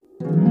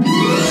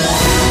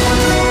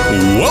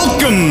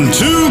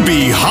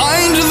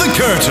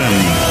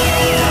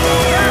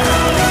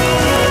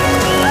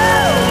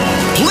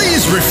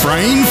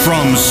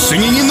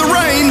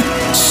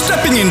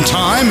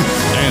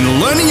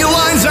and learning your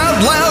lines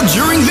out loud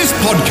during this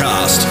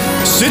podcast.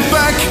 Sit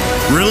back,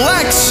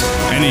 relax,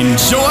 and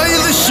enjoy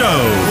the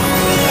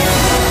show.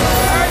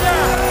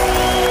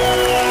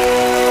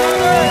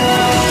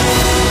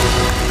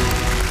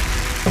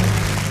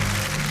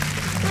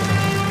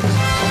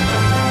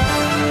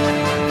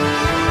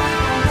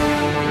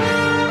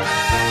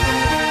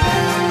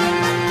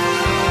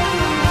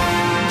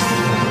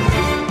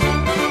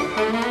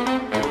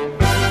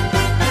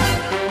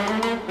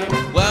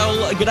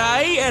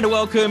 G'day and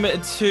welcome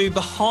to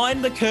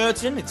Behind the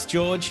Curtain. It's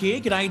George here.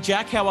 G'day,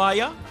 Jack. How are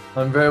you?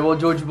 I'm very well,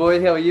 George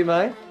boy. How are you,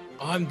 mate?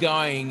 I'm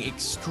going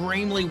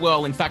extremely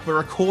well. In fact, we're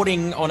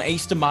recording on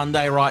Easter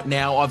Monday right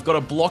now. I've got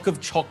a block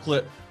of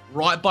chocolate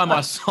right by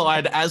my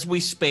side as we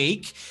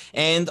speak.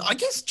 And I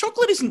guess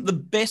chocolate isn't the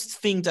best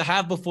thing to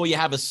have before you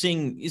have a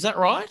sing. Is that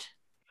right?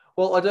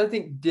 Well, I don't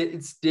think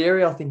it's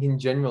dairy, I think in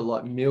general,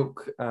 like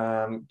milk,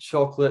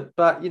 chocolate.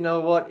 But you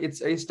know what?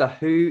 It's Easter.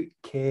 Who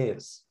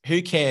cares?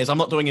 Who cares? I'm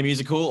not doing a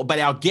musical, but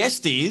our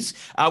guest is.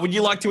 Would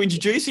you like to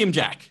introduce him,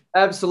 Jack?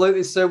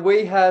 Absolutely. So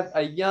we have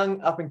a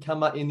young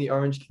up-and-comer in the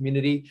Orange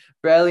community,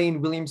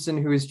 Braylene Williamson,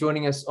 who is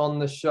joining us on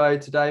the show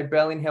today.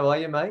 Braylene, how are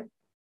you, mate?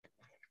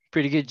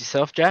 Pretty good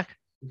yourself, Jack?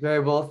 Very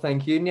well,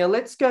 thank you. Now,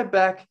 let's go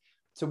back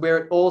to where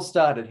it all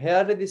started.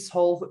 How did this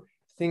whole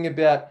thing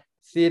about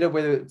theatre,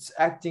 whether it's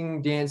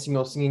acting, dancing,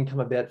 or singing, come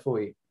about for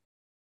you?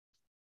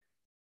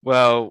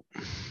 Well,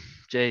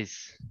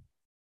 geez.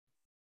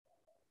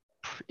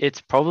 It's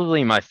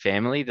probably my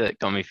family that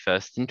got me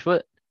first into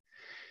it.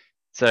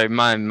 So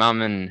my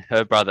mum and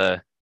her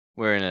brother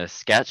were in a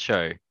scat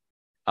show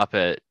up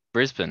at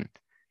Brisbane.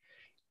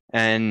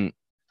 And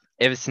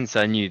ever since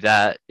I knew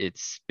that,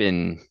 it's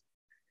been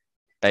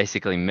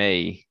basically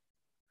me.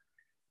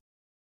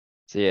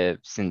 So yeah,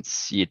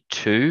 since year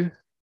 2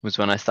 was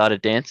when I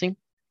started dancing.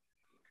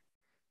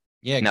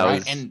 Yeah,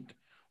 great. And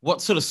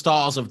what sort of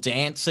styles of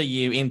dance are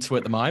you into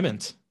at the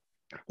moment?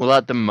 Well,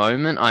 at the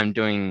moment, I'm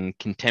doing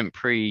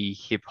contemporary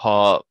hip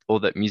hop, all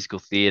that musical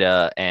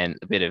theatre, and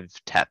a bit of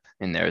tap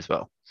in there as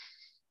well.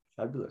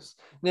 Fabulous.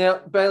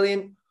 Now,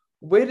 Braylene,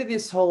 where did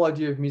this whole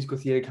idea of musical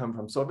theatre come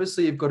from? So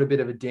obviously you've got a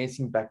bit of a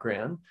dancing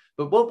background,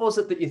 but what was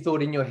it that you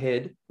thought in your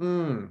head,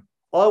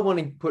 I want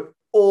to put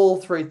all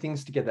three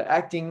things together,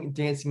 acting,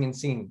 dancing, and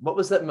singing? What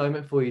was that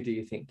moment for you, do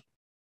you think?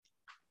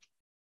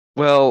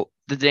 Well,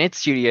 the dance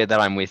studio that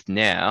I'm with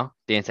now,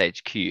 Dance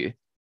HQ,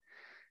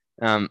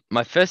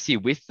 my first year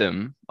with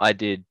them, I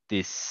did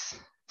this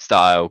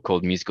style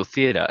called musical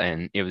theatre,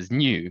 and it was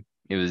new.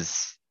 It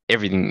was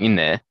everything in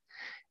there,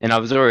 and I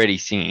was already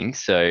singing,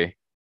 so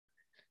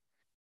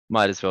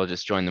might as well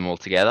just join them all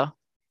together.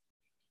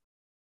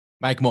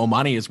 Make more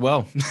money as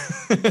well.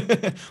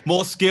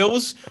 More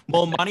skills,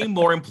 more money,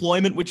 more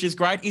employment, which is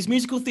great. Is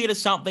musical theatre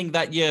something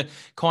that you're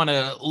kind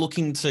of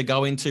looking to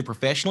go into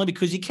professionally?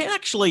 Because you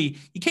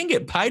can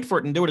get paid for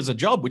it and do it as a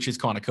job, which is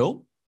kind of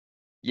cool.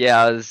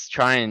 Yeah,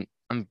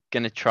 I'm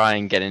going to try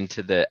and get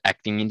into the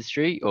acting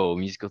industry or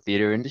musical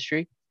theatre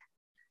industry.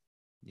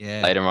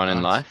 Yeah. Later on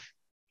in life.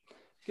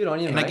 Good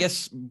on you, and mate. I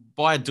guess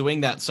by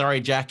doing that,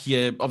 sorry, Jack,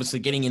 you're obviously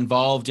getting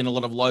involved in a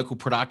lot of local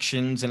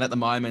productions. And at the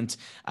moment,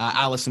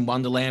 Alice in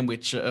Wonderland,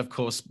 which, of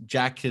course,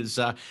 Jack has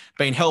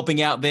been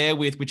helping out there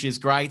with, which is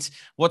great.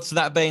 What's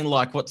that been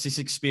like? What's this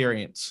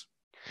experience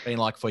been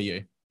like for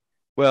you?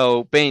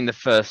 Well, being the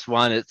first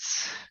one,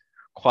 it's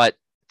quite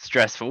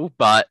stressful,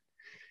 but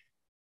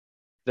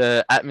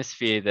the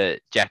atmosphere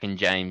that Jack and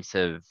James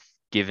have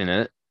given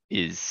it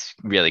is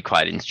really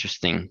quite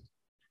interesting.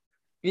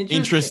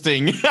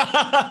 Interesting.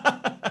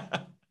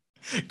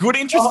 Good,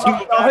 interesting.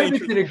 I hope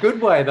it's in a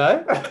good way,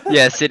 though.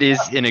 Yes, it is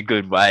in a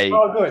good way.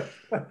 Oh,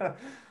 good.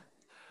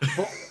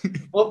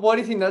 Why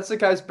do you think that's the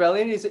case,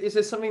 Braylene? Is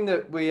there something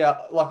that we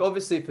are, like,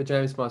 obviously for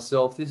James and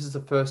myself, this is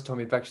the first time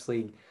we've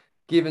actually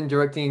given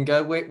directing a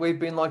go. We've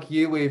been like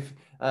you, we've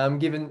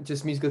given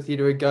just musical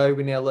theatre a go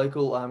in our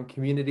local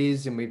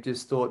communities, and we've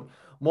just thought,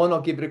 why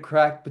not give it a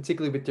crack,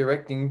 particularly with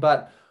directing?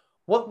 But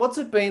what's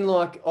it been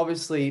like,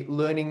 obviously,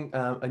 learning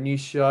a new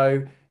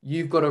show?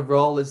 You've got a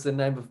role as the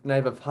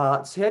Knave of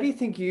Hearts. How do you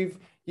think you've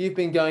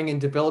been going and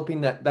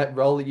developing that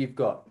role that you've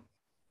got?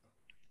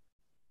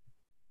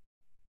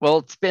 Well,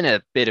 it's been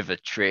a bit of a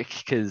trick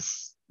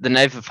because the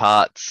Knave of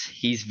Hearts,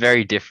 he's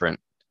very different.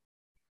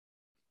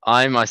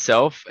 I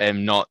myself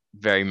am not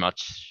very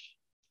much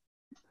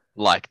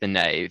like the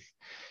Knave.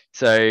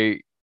 So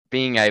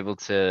being able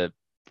to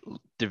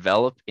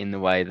develop in the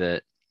way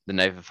that the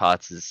Knave of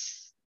Hearts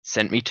has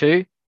sent me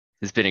to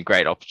has been a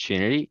great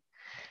opportunity.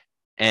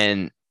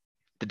 And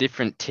the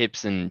different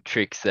tips and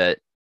tricks that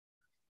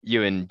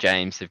you and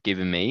James have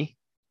given me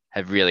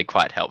have really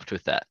quite helped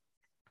with that.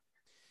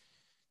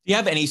 Do you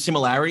have any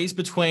similarities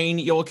between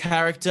your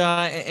character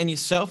and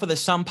yourself? Are there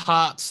some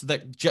parts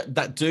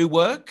that do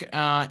work,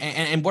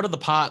 and what are the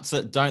parts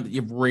that don't, that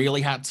you've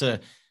really had to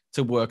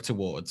work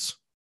towards?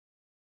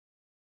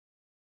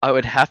 I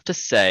would have to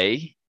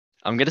say,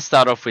 I'm going to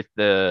start off with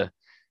the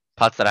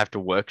parts that I have to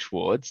work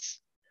towards.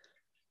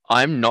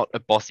 I'm not a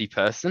bossy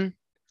person,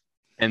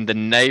 and the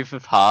Knave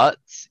of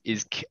Hearts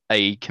is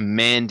a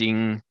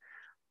commanding,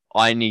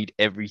 I need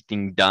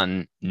everything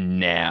done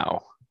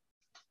now.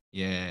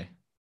 Yeah.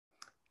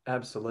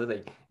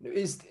 Absolutely.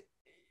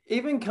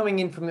 Even coming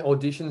in from the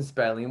auditions,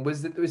 Bailey,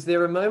 was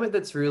there a moment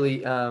that's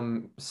really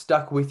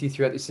stuck with you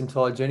throughout this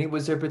entire journey?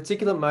 Was there a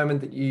particular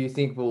moment that you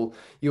think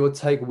you will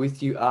take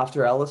with you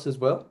after Alice as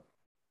well?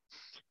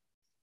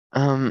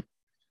 Um,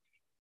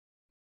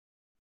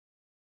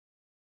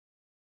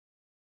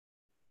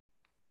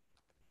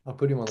 I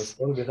put him on the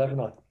spot a bit, haven't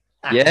I?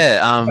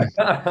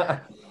 yeah.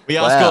 We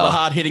ask all the Wow.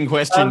 hard-hitting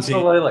questions here.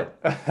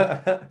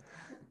 Absolutely.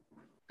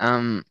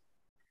 Um,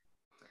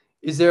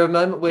 Is there a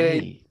moment where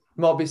it gee,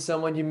 might be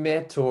someone you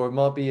met, or it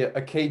might be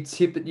a key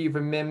tip that you've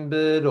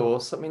remembered,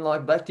 or something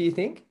like that, do you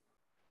think?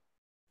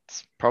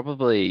 it's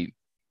probably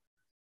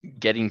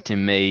getting to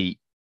meet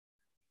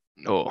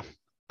or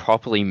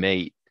properly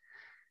meet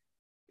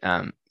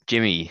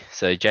Jimmy,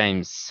 so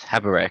James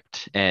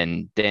Haberecht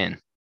and Dan.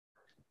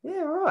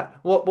 Yeah, right.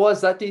 Why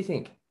is that, do you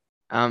think?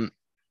 Um,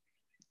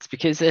 it's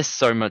because they're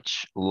so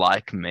much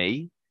like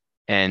me,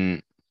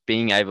 and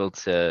being able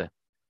to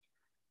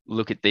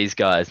look at these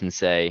guys and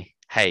say,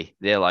 hey,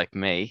 they're like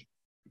me.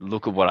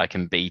 Look at what I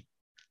can be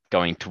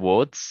going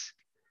towards.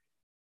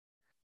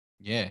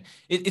 Yeah,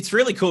 it's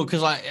really cool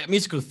because like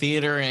musical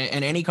theater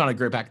and any kind of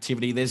group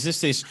activity, there's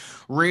just this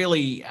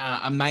really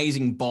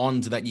amazing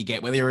bond that you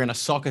get, whether you're in a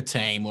soccer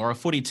team or a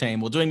footy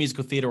team or doing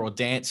musical theater or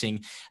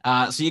dancing.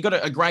 So you've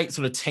got a great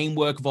sort of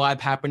teamwork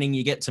vibe happening.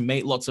 You get to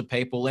meet lots of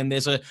people, and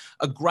there's a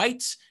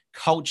great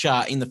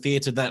culture in the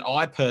theater that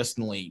I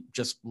personally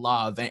just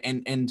love.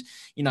 And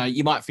you know,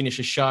 you might finish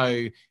a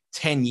show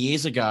 10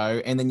 years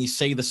ago and then you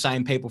see the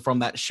same people from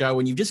that show,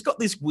 and you've just got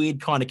this weird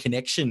kind of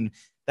connection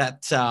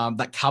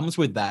that comes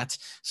with that.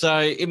 So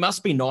it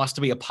must be nice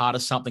to be a part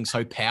of something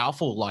so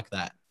powerful like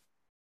that.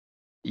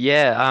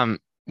 Yeah,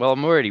 well,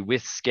 I'm already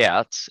with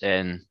Scouts,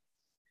 and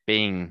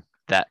being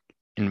that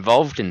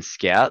involved in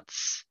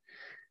Scouts,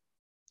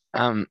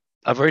 I've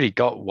already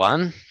got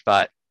one,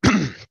 but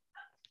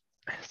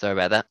sorry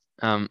about that.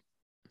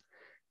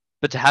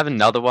 But to have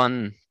another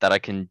one that I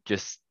can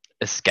just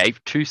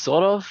escape to,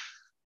 sort of,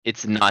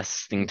 it's a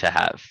nice thing to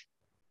have.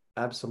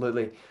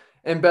 Absolutely.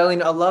 And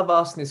Balin, I love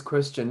asking this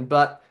question,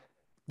 but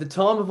the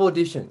time of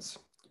auditions,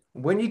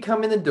 when you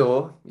come in the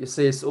door, you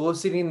see us all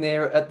sitting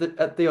there at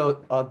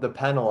the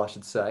panel, I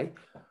should say.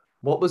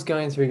 What was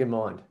going through your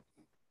mind?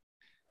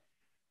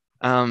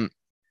 Um,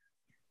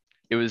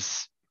 it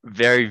was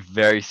very,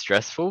 very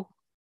stressful.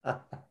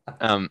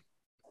 Um,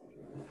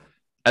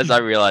 as I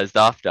realized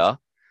after,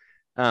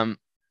 um,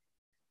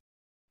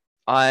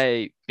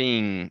 I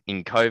being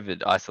in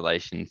COVID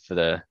isolation for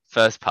the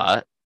first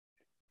part,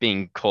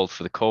 being called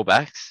for the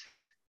callbacks.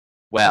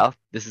 Wow,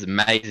 this is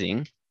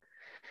amazing.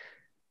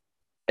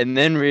 And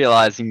then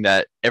realizing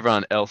that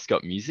everyone else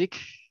got music,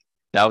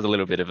 that was a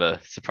little bit of a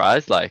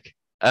surprise. Like,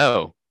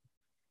 oh,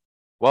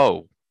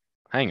 whoa,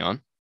 hang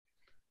on.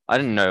 I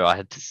didn't know I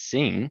had to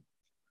sing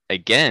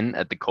again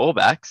at the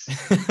callbacks.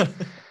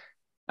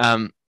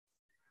 Um,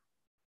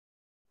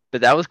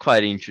 but that was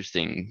quite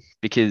interesting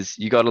because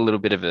you got a little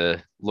bit of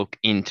a look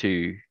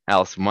into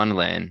Alice in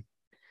Wonderland,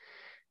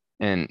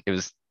 and it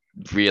was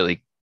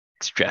really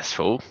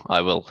stressful,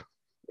 I will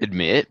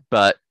admit,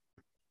 but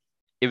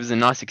it was a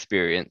nice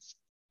experience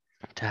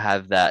to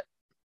have that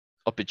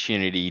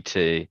opportunity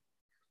to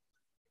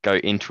go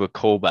into a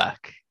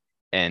callback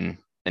and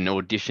an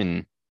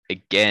audition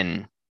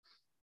again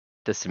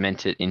to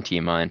cement it into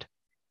your mind.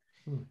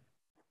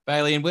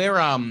 Bailey, and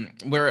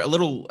we're a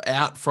little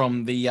out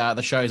from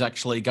the shows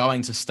actually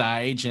going to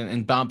stage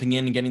and bumping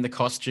in and getting the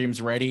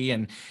costumes ready,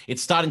 and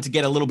it's starting to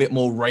get a little bit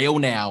more real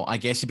now. I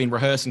guess you've been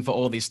rehearsing for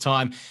all this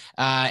time,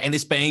 and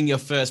this being your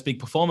first big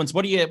performance.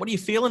 What are you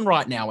feeling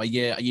right now? Are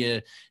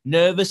you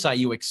nervous? Are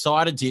you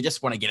excited? Do you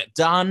just want to get it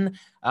done?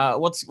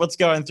 What's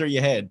going through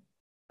your head?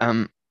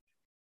 Um,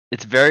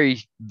 it's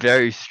very,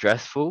 very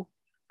stressful.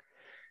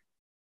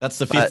 That's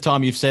the fifth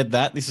time you've said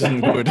that. This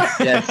isn't good.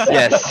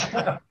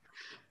 Yes.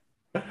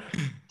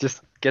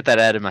 Just get that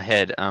out of my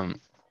head.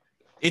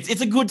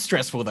 It's a good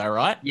stressful though,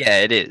 right? Yeah,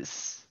 it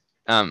is.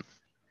 It's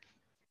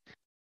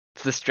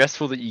the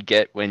stressful that you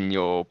get when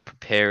you're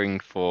preparing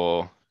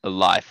for a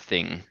life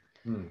thing.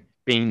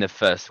 Being the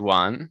first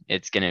one,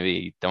 it's going to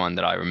be the one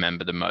that I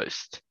remember the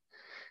most.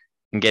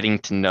 And getting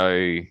to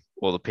know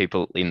all the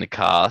people in the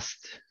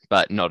cast,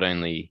 but not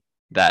only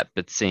that,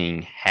 but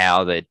seeing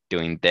how they're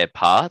doing their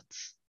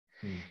parts.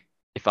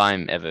 If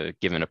I'm ever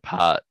given a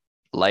part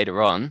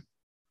later on,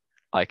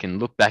 I can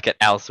look back at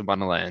Alice in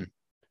Wonderland.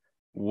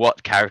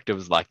 What character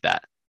was like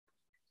that?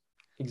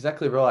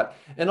 Exactly right.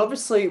 And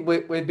obviously,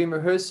 we've been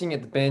rehearsing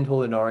at the Band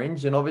Hall in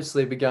Orange, and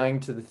obviously, we're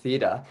going to the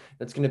theatre.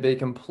 That's going to be a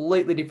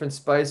completely different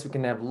space. We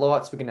can have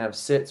lights, we can have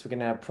sets, we can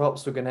have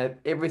props, we can have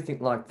everything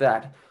like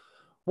that.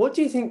 What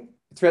do you think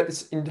throughout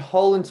this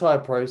whole entire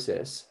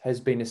process has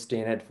been a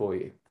standout for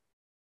you?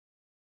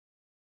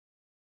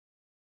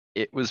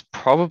 It was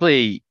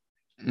probably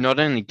not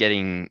only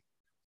getting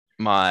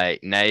my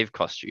Knave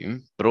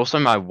costume, but also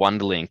my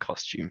Wonderland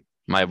costume,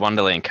 my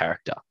Wonderland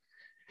character,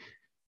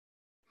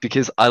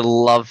 because I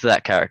love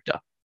that character.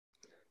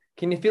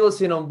 can you fill us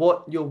in on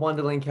what your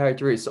Wonderland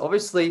character is? So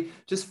obviously,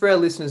 just for our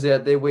listeners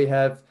out there, we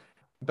have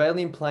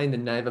Balin playing the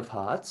Knave of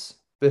Hearts,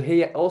 but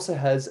he also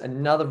has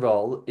another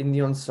role in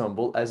the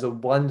ensemble as a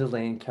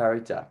Wonderland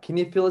character. Can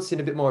you fill us in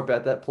a bit more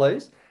about that,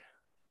 please?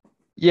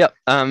 Yep.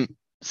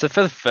 So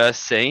for the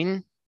first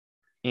scene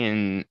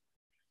in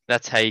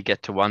That's How You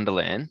Get to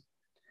Wonderland,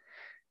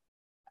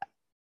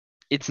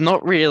 it's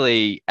not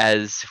really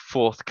as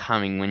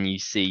forthcoming when you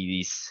see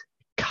this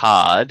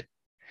card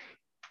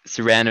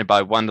surrounded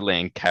by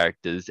Wonderland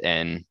characters,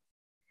 and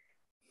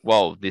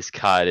while this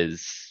card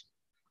is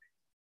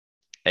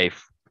a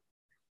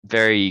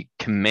very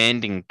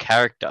commanding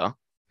character,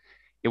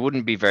 it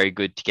wouldn't be very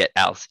good to get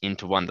Alice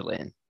into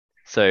Wonderland.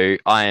 So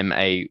I am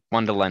a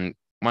Wonderland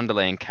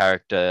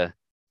character,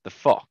 the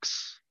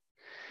Fox,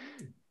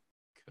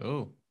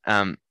 Cool.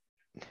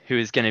 who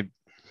is going to,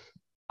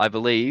 I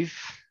believe,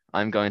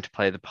 I'm going to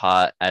play the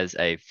part as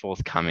a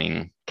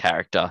forthcoming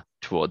character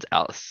towards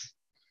Alice.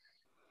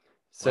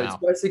 So Wow.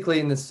 it's basically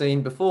in the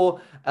scene before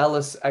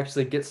Alice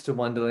actually gets to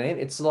Wonderland.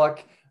 It's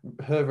like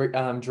her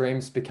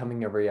dreams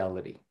becoming a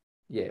reality.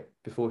 Yeah,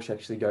 before she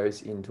actually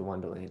goes into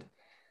Wonderland.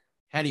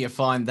 How do you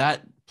find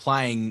that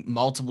playing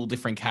multiple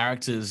different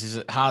characters? Is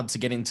it hard to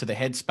get into the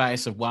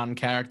headspace of one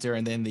character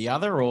and then the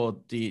other, or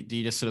do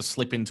you just sort of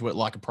slip into it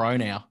like a pro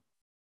now?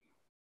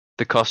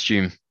 The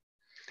costume.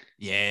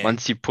 Yeah.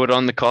 Once you put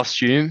on the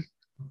costume,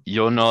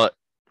 I'm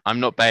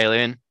not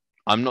Balin.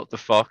 I'm not the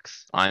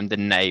Fox. I'm the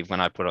Knave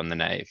when I put on the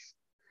Knave.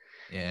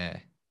 Yeah.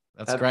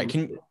 That's great.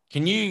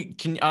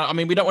 Absolutely. I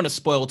mean, we don't want to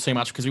spoil too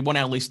much because we want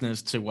our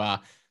listeners to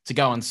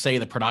go and see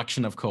the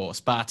production, of course.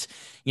 But,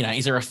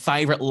 is there a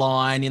favorite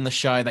line in the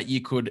show that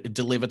you could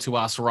deliver to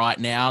us right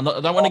now? I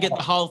don't want to get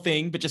the whole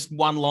thing, but just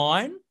one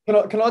line.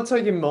 Can I tell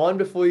you mine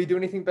before you do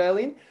anything,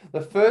 Balin?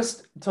 The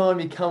first time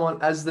you come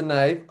on as the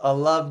Knave, I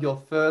love your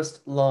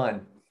first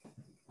line.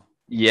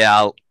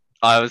 Yeah,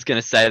 I was going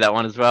to say that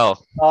one as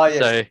well. Oh, yes.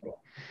 So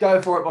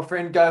Go for it, my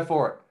friend. Go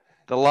for it.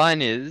 the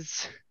line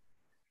is,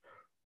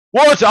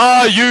 "What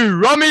are you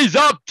rummies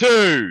up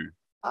to?"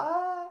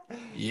 Ah.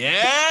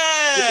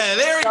 Yeah,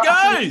 there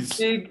it goes.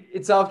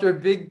 It's after a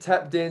big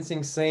tap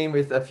dancing scene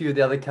with a few of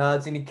the other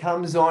cards, and he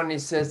comes on and he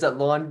says that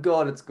line.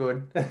 God, it's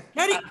good.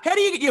 How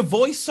do you get your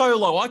voice so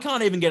low? I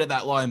can't even get it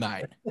that low,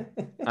 mate.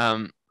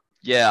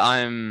 Yeah,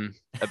 I'm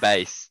a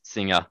bass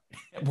singer.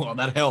 Well,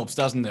 that helps,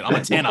 doesn't it? I'm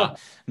a tenor.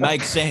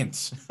 Makes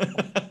sense.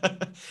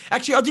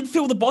 Actually, I did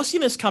feel the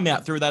bossiness come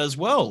out through that as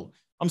well.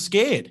 I'm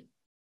scared.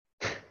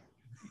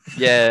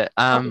 Yeah,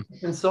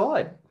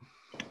 Inside.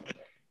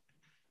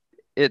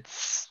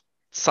 it's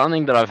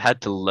something that I've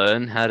had to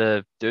learn how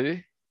to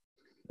do.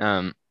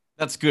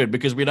 That's good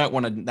because we don't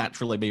want to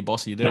naturally be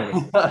bossy, do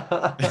we?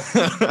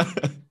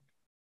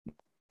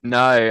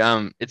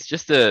 No, it's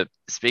just a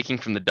speaking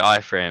from the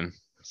diaphragm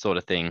sort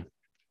of thing.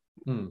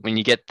 When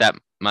you get that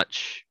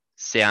much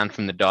sound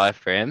from the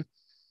diaphragm,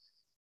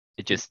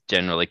 it just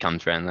generally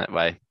comes around that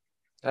way.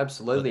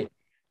 Absolutely.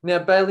 Now,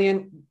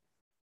 Balin,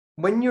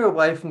 when you're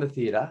away from the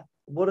theatre,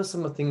 what are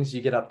some of the things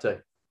you get up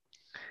to?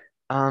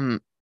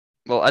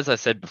 Well, as I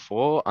said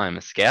before, I'm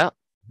a scout.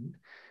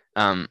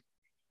 I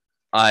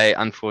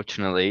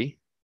unfortunately,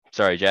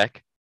 sorry,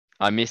 Jack,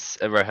 I miss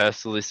a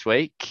rehearsal this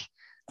week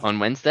on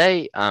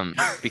Wednesday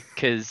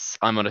because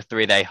I'm on a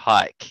 3-day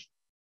hike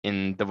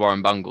in the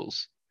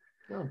Warrumbungles.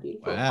 Oh,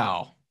 beautiful.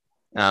 Wow.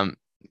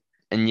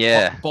 And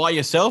yeah, By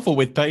yourself or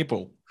with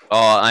people?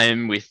 I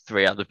am with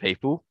 3 other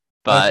people,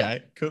 but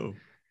Okay, cool.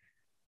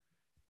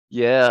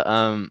 yeah,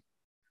 I'm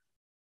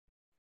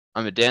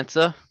a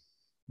dancer.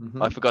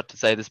 Mhm. I forgot to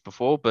say this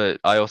before, but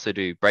I also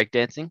do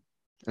breakdancing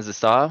as a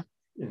style.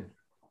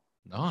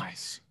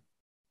 Nice.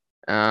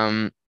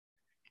 I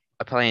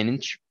play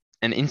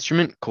an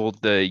instrument called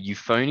the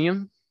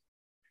euphonium.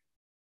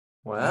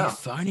 Wow.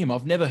 Euphonium.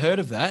 I've never heard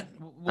of that.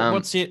 Um,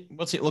 What's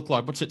it look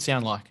like? What's it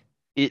sound like?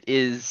 It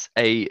is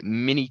a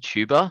mini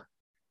tuba,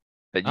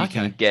 but you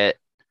can Okay. get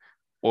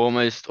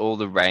almost all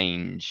the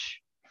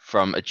range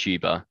from a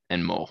tuba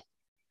and more.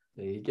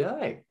 There you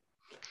go.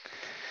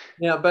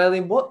 Now,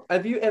 Balin, what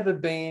have you ever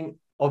been?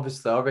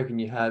 Obviously, I reckon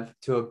you have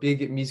to a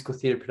big musical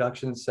theatre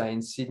production, say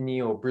in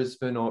Sydney or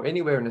Brisbane or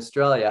anywhere in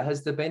Australia.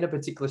 Has there been a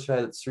particular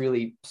show that's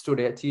really stood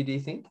out to you, do you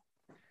think?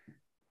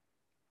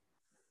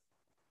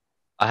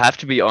 I have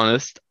to be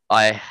honest,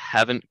 I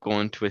haven't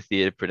gone to a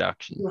theatre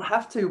production. You'll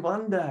have to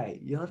one day.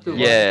 You'll have to.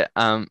 Yeah,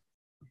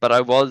 but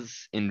I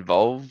was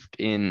involved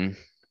in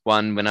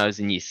one when I was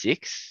in year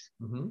 6,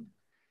 Mm-hmm.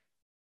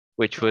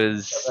 which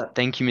was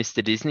Thank You,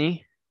 Mr.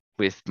 Disney,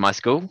 with my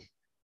school.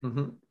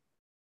 Mm-hmm.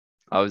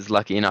 I was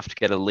lucky enough to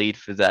get a lead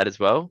for that as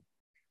well,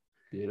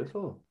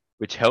 Beautiful.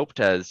 which helped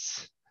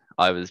as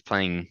I was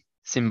playing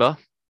Simba.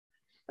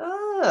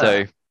 Ah.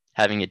 So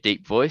having a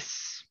deep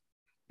voice.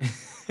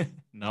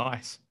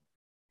 Nice.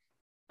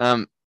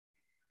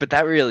 But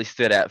that really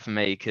stood out for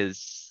me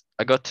because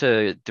I got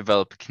to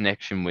develop a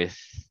connection with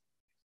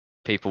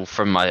people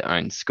from my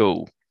own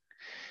school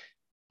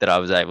that I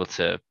was able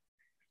to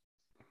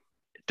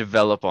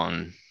develop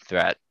on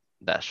throughout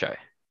that show.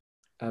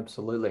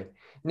 Absolutely.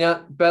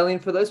 Now,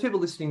 Balian, for those people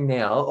listening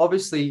now,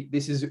 obviously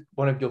this is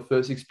one of your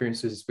first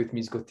experiences with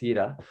musical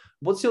theatre.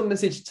 What's your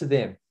message to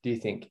them, do you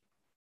think?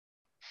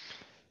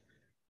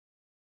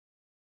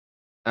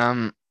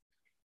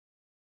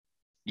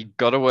 You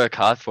got to work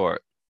hard for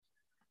it.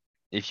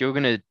 If you're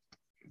going to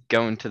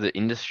go into the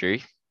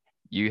industry,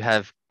 you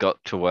have got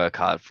to work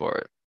hard for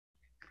it.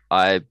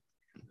 I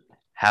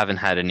haven't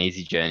had an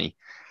easy journey.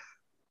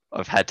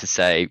 I've had to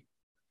say,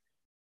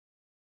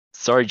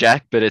 sorry,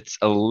 Jack, but it's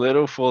a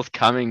little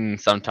forthcoming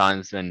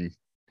sometimes when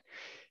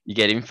you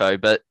get info,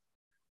 but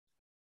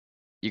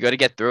you got to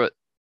get through it.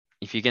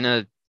 If you're going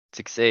to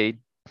succeed,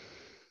 you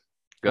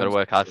got to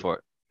work hard for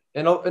it.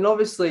 And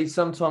obviously,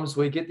 sometimes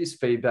we get this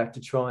feedback to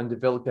try and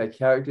develop our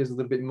characters a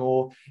little bit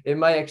more. It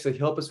may actually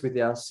help us with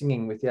our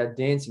singing, with our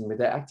dancing,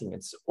 with our acting.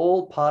 It's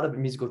all part of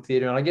musical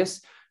theatre. And I guess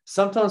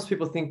sometimes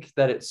people think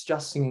that it's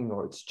just singing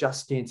or it's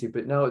just dancing,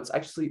 but no, it's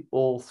actually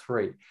all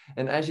three.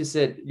 And as you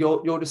said,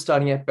 you're just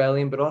starting out,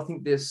 Balian, but I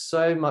think there's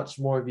so much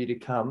more of you to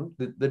come.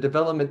 The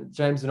development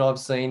James and I have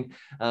seen,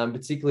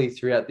 particularly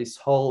throughout this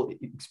whole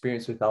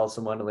experience with Alice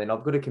in Wonderland,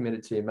 I've got to commit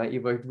it to you, mate.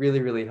 You've worked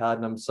really, really hard,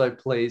 and I'm so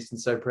pleased and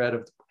so proud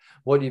of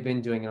what you've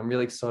been doing. And I'm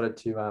really excited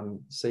to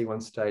see you on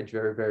stage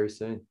very, very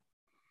soon.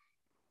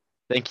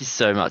 Thank you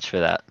so much for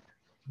that.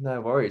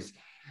 No worries.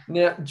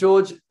 Now,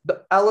 George,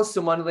 the Alice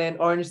in Wonderland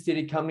Orange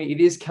Theatre Company, it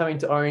is coming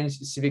to Orange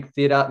Civic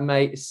Theatre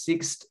May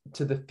 6th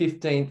to the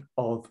 15th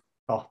of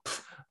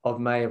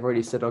May. I've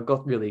already said I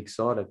got really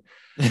excited.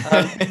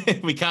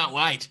 We can't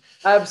wait.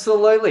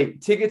 Absolutely.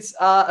 Tickets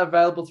are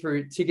available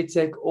through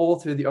Ticketek or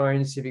through the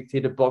Orange Civic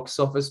Theatre box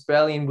office.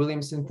 Balian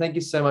Williamson, thank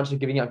you so much for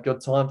giving up your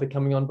time for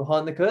coming on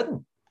Behind the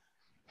Curtain.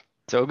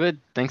 It's all good.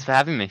 Thanks for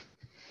having me.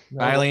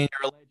 Balian,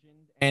 you're a legend.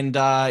 And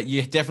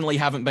you definitely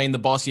haven't been the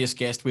bossiest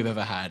guest we've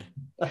ever had.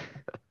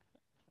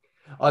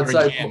 I'd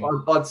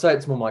say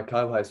it's more my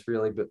co-host,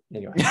 really, but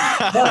anyway.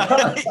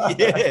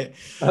 Yeah.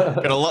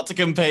 Got a lot to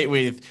compete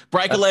with.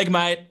 Break a leg,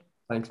 mate.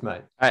 Thanks,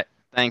 mate. All right.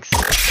 Thanks.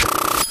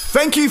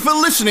 Thank you for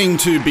listening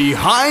to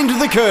Behind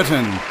the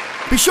Curtain.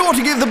 Be sure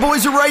to give the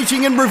boys a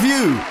rating and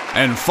review,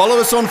 and follow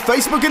us on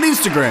Facebook and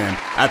Instagram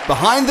at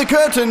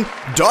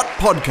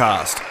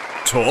behindthecurtain.podcast.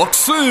 Talk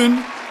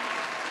soon.